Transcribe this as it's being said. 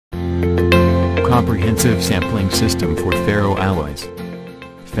comprehensive sampling system for ferroalloys.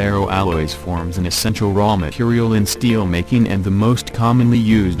 Ferroalloys forms an essential raw material in steel making, and the most commonly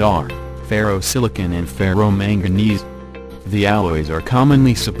used are ferrosilicon and ferromanganese. The alloys are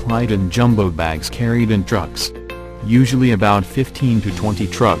commonly supplied in jumbo bags carried in trucks. Usually about 15 to 20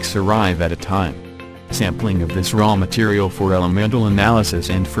 trucks arrive at a time. Sampling of this raw material for elemental analysis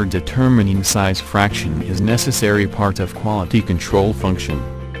and for determining size fraction is necessary part of quality control function.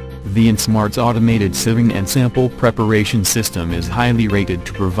 The Insmart's automated sieving and sample preparation system is highly rated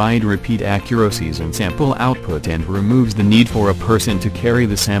to provide repeat accuracies in sample output and removes the need for a person to carry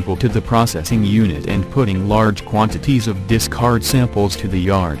the sample to the processing unit and putting large quantities of discard samples to the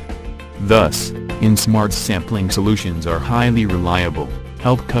yard. Thus, Insmart's sampling solutions are highly reliable,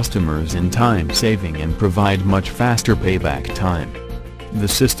 help customers in time saving and provide much faster payback time. The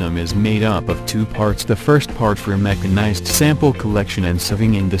system is made up of two parts, the first part for mechanized sample collection and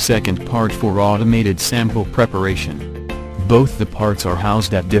sieving and the second part for automated sample preparation. Both the parts are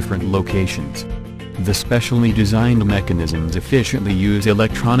housed at different locations. The specially designed mechanisms efficiently use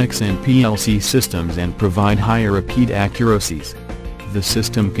electronics and PLC systems and provide higher repeat accuracies. The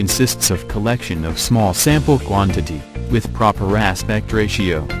system consists of collection of small sample quantity, with proper aspect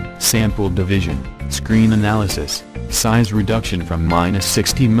ratio, sample division, screen analysis, size reduction from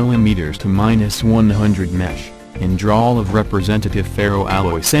 -60 mm to -100 mesh, and drawal of representative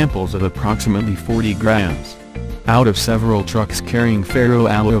ferroalloy samples of approximately 40 grams. Out of several trucks carrying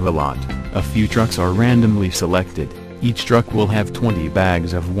ferroalloy lot, a few trucks are randomly selected. Each truck will have 20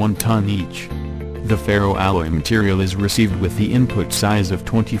 bags of 1 ton each. The ferroalloy material is received with the input size of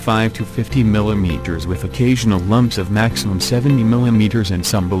 25 to 50 mm with occasional lumps of maximum 70 mm and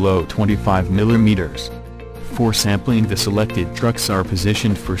some below 25 mm. For sampling, the selected trucks are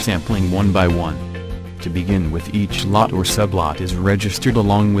positioned for sampling one by one. To begin with, each lot or sublot is registered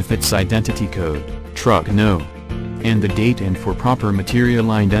along with its identity code, truck no, and the date, and for proper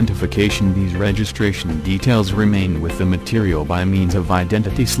material identification these registration details remain with the material by means of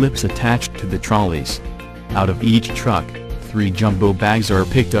identity slips attached to the trolleys. Out of each truck, 3 jumbo bags are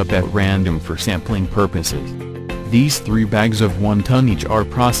picked up at random for sampling purposes. These 3 bags of 1 ton each are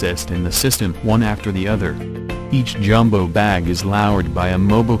processed in the system one after the other. Each jumbo bag is lowered by a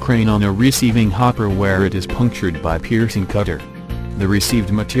mobile crane on a receiving hopper where it is punctured by piercing cutter. The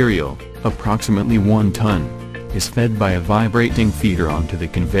received material, approximately 1 ton, is fed by a vibrating feeder onto the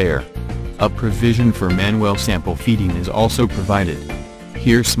conveyor. A provision for manual sample feeding is also provided.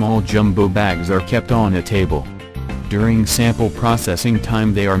 Here small jumbo bags are kept on a table. During sample processing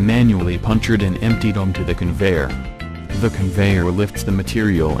time they are manually punctured and emptied onto the conveyor. The conveyor lifts the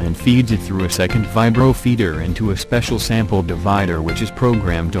material and feeds it through a second vibro feeder into a special sample divider which is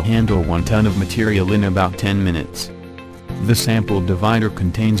programmed to handle 1 ton of material in about 10 minutes. The sample divider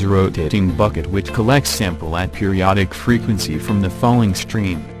contains a rotating bucket which collects sample at periodic frequency from the falling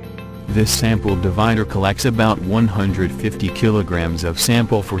stream. This sample divider collects about 150 kilograms of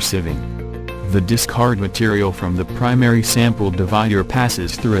sample for sieving. The discard material from the primary sample divider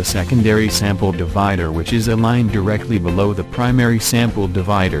passes through a secondary sample divider which is aligned directly below the primary sample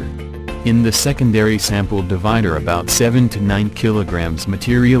divider. In the secondary sample divider about 7 to 9 kilograms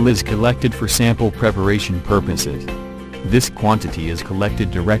material is collected for sample preparation purposes. This quantity is collected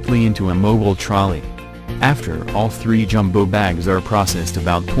directly into a mobile trolley. After all 3 jumbo bags are processed,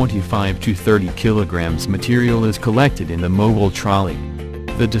 about 25 to 30 kilograms material is collected in the mobile trolley.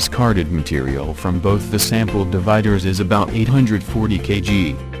 The discarded material from both the sample dividers is about 840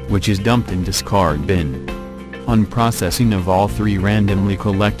 kg, which is dumped in discard bin. On processing of all 3 randomly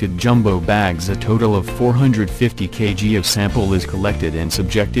collected jumbo bags, a total of 450 kg of sample is collected and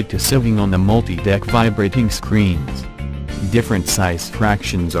subjected to sieving on the multi-deck vibrating screens. Different size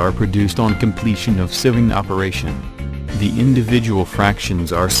fractions are produced on completion of sieving operation. The individual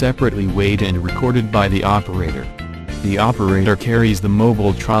fractions are separately weighed and recorded by the operator. The operator carries the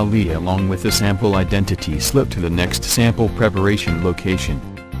mobile trolley along with the sample identity slip to the next sample preparation location.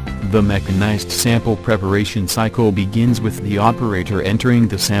 The mechanized sample preparation cycle begins with the operator entering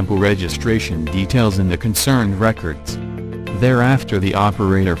the sample registration details in the concerned records. Thereafter the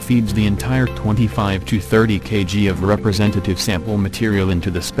operator feeds the entire 25 to 30 kg of representative sample material into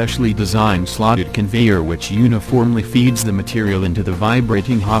the specially designed slotted conveyor which uniformly feeds the material into the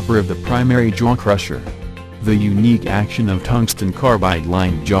vibrating hopper of the primary jaw crusher. The unique action of tungsten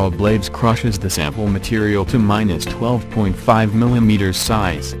carbide-lined jaw blades crushes the sample material to -12.5 mm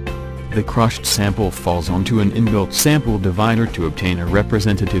size. The crushed sample falls onto an inbuilt sample divider to obtain a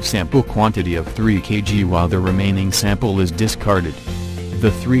representative sample quantity of 3 kg while the remaining sample is discarded. The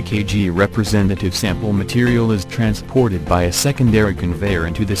 3 kg representative sample material is transported by a secondary conveyor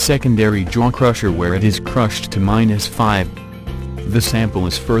into the secondary jaw crusher where it is crushed to -5. The sample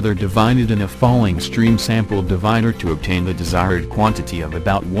is further divided in a falling stream sample divider to obtain the desired quantity of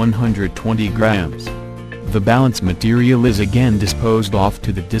about 120 grams. The balance material is again disposed off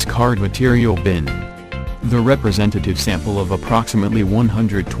to the discard material bin. The representative sample of approximately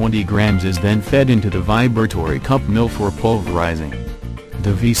 120 grams is then fed into the vibratory cup mill for pulverizing.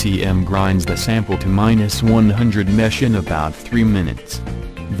 The VCM grinds the sample to -100 mesh in about 3 minutes.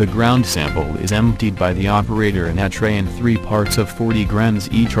 The ground sample is emptied by the operator in a tray and 3 parts of 40 grams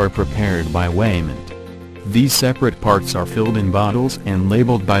each are prepared by weighment. These separate parts are filled in bottles and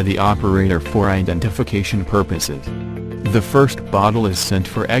labeled by the operator for identification purposes. The first bottle is sent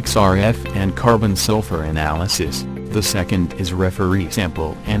for XRF and carbon-sulfur analysis, the second is referee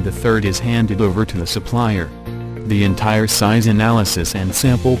sample and the third is handed over to the supplier. The entire size analysis and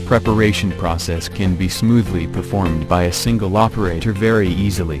sample preparation process can be smoothly performed by a single operator very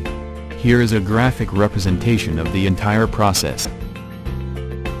easily. Here is a graphic representation of the entire process.